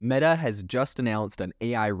Meta has just announced an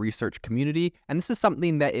AI research community, and this is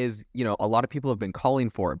something that is, a lot of people have been calling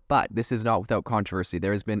for, but this is not without controversy.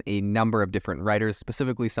 There has been a number of different writers,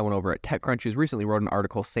 specifically someone over at TechCrunch who's recently wrote an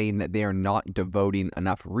article saying that they are not devoting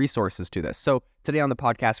enough resources to this. So today on the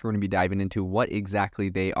podcast, we're going to be diving into what exactly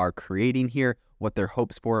they are creating here, what their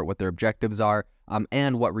hopes for it, what their objectives are,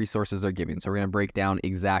 and what resources they're giving. So we're going to break down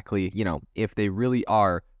exactly, if they really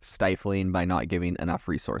are stifling by not giving enough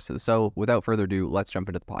resources. So without further ado, let's jump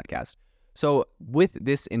into the podcast. So with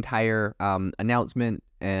this entire announcement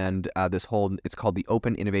and it's called the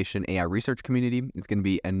Open Innovation AI Research Community. It's going to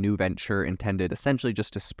be a new venture intended essentially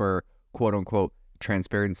just to spur quote unquote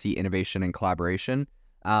transparency, innovation, and collaboration.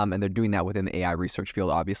 And they're doing that within the AI research field,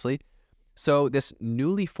 obviously. So this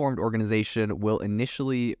newly formed organization will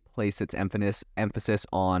initially place its emphasis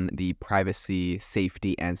on the privacy,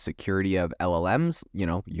 safety, and security of LLMs.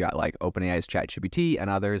 You got like OpenAI's ChatGPT and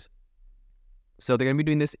others. So they're going to be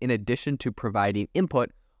doing this in addition to providing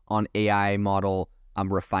input on AI model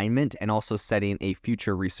refinement and also setting a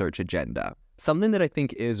future research agenda. Something that I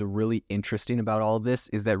think is really interesting about all of this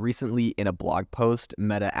is that recently in a blog post,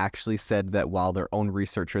 Meta actually said that while their own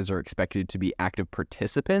researchers are expected to be active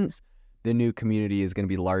participants, the new community is going to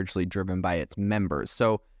be largely driven by its members.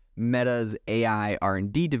 So Meta's AI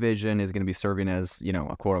R&D division is going to be serving as,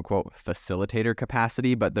 a quote-unquote facilitator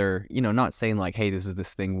capacity, but they're, not saying like, hey, this is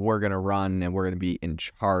this thing we're going to run and we're going to be in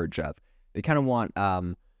charge of. They kind of want,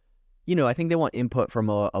 I think they want input from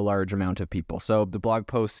a large amount of people. So the blog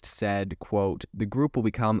post said, quote, "The group will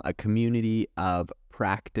become a community of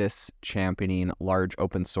practice championing large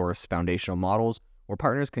open source foundational models where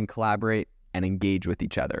partners can collaborate and engage with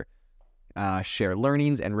each other. Share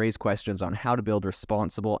learnings and raise questions on how to build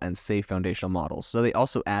responsible and safe foundational models." So they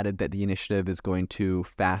also added that the initiative is going to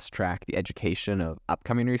fast track the education of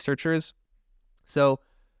upcoming researchers. So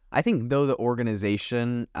I think though the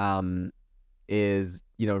organization is,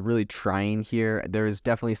 really trying here, there's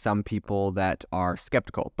definitely some people that are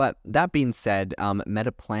skeptical. But that being said,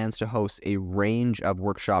 Meta plans to host a range of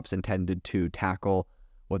workshops intended to tackle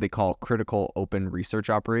what they call critical open research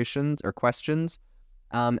operations or questions,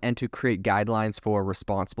 and to create guidelines for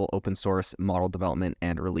responsible open source model development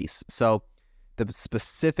and release. So the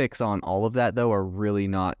specifics on all of that, though, are really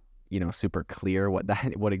not, super clear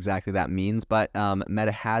what exactly that means. But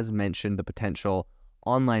Meta has mentioned the potential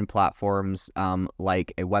online platforms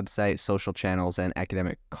like a website, social channels, and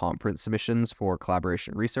academic conference submissions for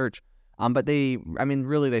collaboration research. But they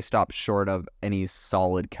stopped short of any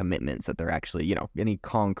solid commitments that they're actually, any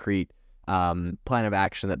concrete plan of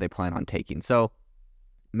action that they plan on taking. So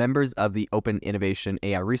members of the Open Innovation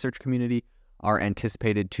AI Research Community are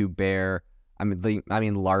anticipated to bear,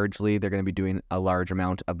 largely they're going to be doing a large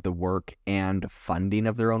amount of the work and funding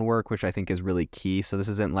of their own work, which I think is really key. So this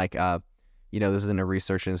isn't like this isn't a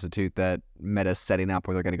research institute that Meta's setting up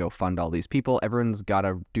where they're going to go fund all these people. Everyone's got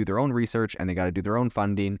to do their own research and they got to do their own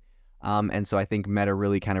funding. And so I think Meta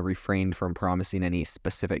really kind of refrained from promising any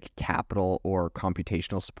specific capital or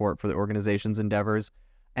computational support for the organization's endeavors.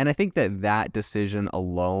 And I think that decision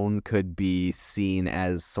alone could be seen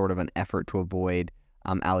as sort of an effort to avoid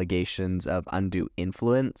allegations of undue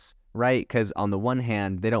influence, right? Because on the one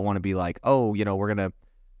hand, they don't want to be like, oh,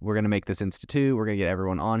 we're gonna make this institute, we're gonna get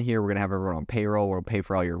everyone on here, we're gonna have everyone on payroll, we'll pay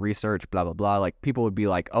for all your research, blah blah blah. Like people would be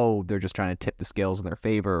like, oh, they're just trying to tip the scales in their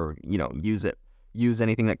favor, or use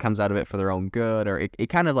anything that comes out of it for their own good, or it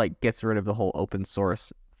kind of like gets rid of the whole open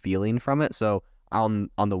source feeling from it. So on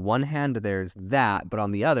the one hand, there's that, but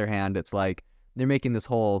on the other hand, it's like they're making this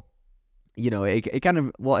whole,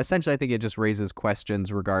 essentially I think it just raises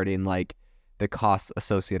questions regarding like the costs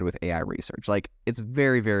associated with AI research. Like it's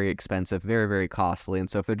very, very expensive, very, very costly. And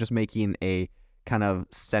so if they're just making a kind of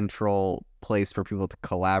central place for people to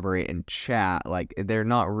collaborate and chat, like they're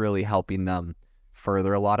not really helping them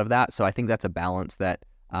further a lot of that. So I think that's a balance that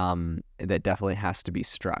that definitely has to be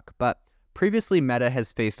struck. But previously, Meta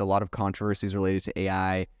has faced a lot of controversies related to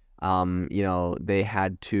AI. They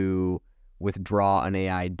had to withdraw an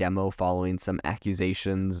AI demo following some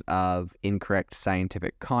accusations of incorrect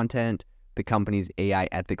scientific content. The company's AI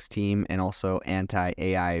ethics team and also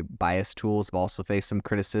anti-AI bias tools have also faced some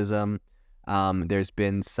criticism. There's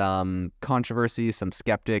been some controversy, some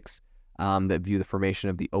skeptics that view the formation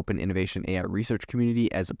of the Open Innovation AI Research Community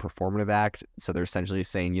as a performative act. So they're essentially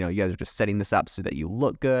saying, you guys are just setting this up so that you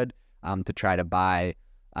look good, to try to buy,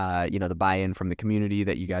 the buy-in from the community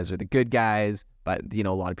that you guys are the good guys. But, a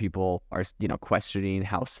lot of people are, questioning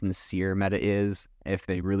how sincere Meta is, if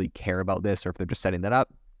they really care about this or if they're just setting that up.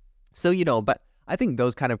 So, but I think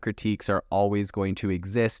those kind of critiques are always going to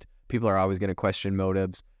exist. People are always going to question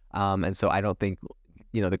motives. And so I don't think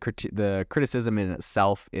the criticism in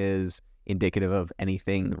itself is indicative of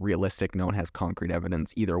anything realistic. No one has concrete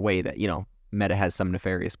evidence either way that, Meta has some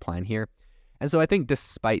nefarious plan here. And so I think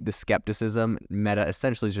despite the skepticism, Meta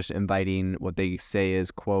essentially is just inviting what they say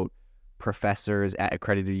is, quote, professors at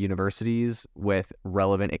accredited universities with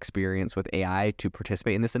relevant experience with AI to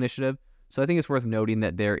participate in this initiative. So I think it's worth noting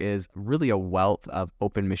that there is really a wealth of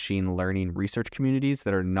open machine learning research communities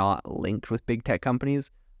that are not linked with big tech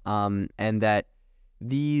companies, and that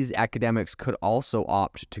these academics could also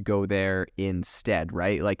opt to go there instead,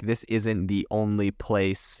 right? Like, this isn't the only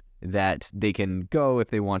place that they can go if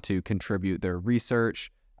they want to contribute their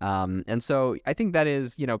research. And so I think that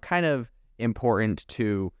is, kind of important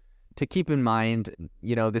to keep in mind.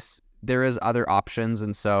 There is other options.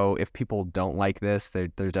 And so if people don't like this, there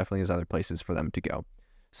definitely is other places for them to go.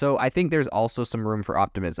 So I think there's also some room for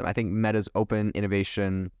optimism. I think Meta's open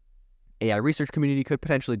innovation AI research community could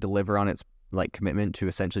potentially deliver on its commitment to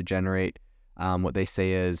essentially generate what they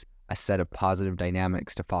say is a set of positive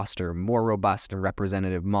dynamics to foster more robust and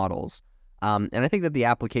representative models. And I think that the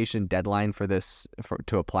application deadline for this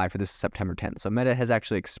to apply for this is September 10th. So Meta has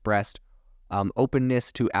actually expressed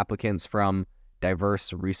openness to applicants from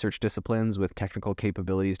diverse research disciplines with technical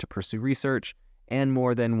capabilities to pursue research, and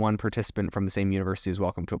more than one participant from the same university is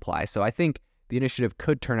welcome to apply. So I think the initiative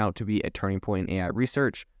could turn out to be a turning point in AI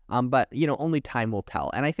research, but only time will tell.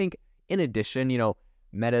 And I think in addition,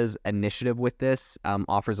 Meta's initiative with this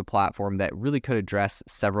offers a platform that really could address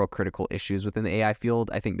several critical issues within the AI field.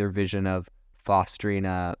 I think their vision of fostering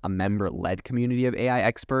a member-led community of AI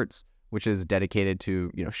experts, which is dedicated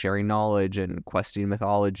to sharing knowledge and questioning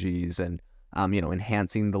methodologies and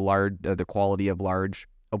enhancing the quality of large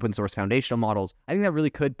open source foundational models. I think that really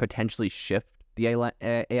could potentially shift the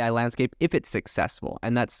AI landscape if it's successful,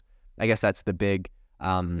 and that's the big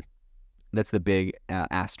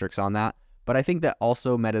asterisk on that. But I think that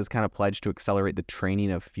also Meta's kind of pledged to accelerate the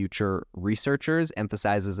training of future researchers,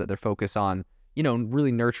 emphasizes that their focus on,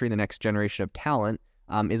 really nurturing the next generation of talent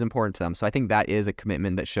is important to them. So I think that is a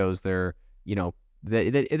commitment that shows their,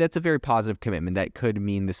 that's a very positive commitment that could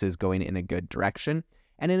mean this is going in a good direction.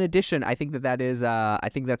 And in addition, I think I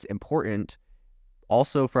think that's important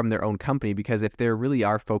also from their own company, because if they really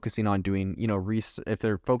are focusing on doing, if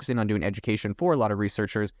they're focusing on doing education for a lot of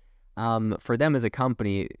researchers, for them as a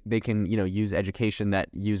company, they can, use education that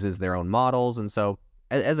uses their own models. And so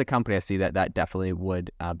as a company, I see that definitely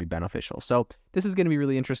would be beneficial. So this is going to be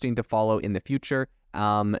really interesting to follow in the future.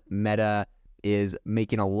 Meta is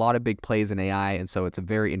making a lot of big plays in AI, and so it's a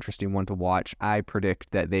very interesting one to watch. I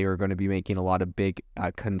predict that they are going to be making a lot of big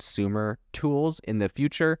consumer tools in the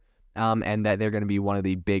future, and that they're going to be one of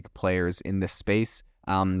the big players in this space,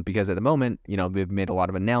 because at the moment, they've made a lot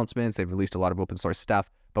of announcements, they've released a lot of open source stuff,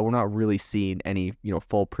 but we're not really seeing any,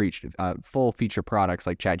 full feature products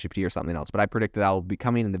like ChatGPT or something else. But I predict that will be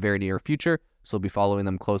coming in the very near future, so we'll be following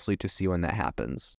them closely to see when that happens.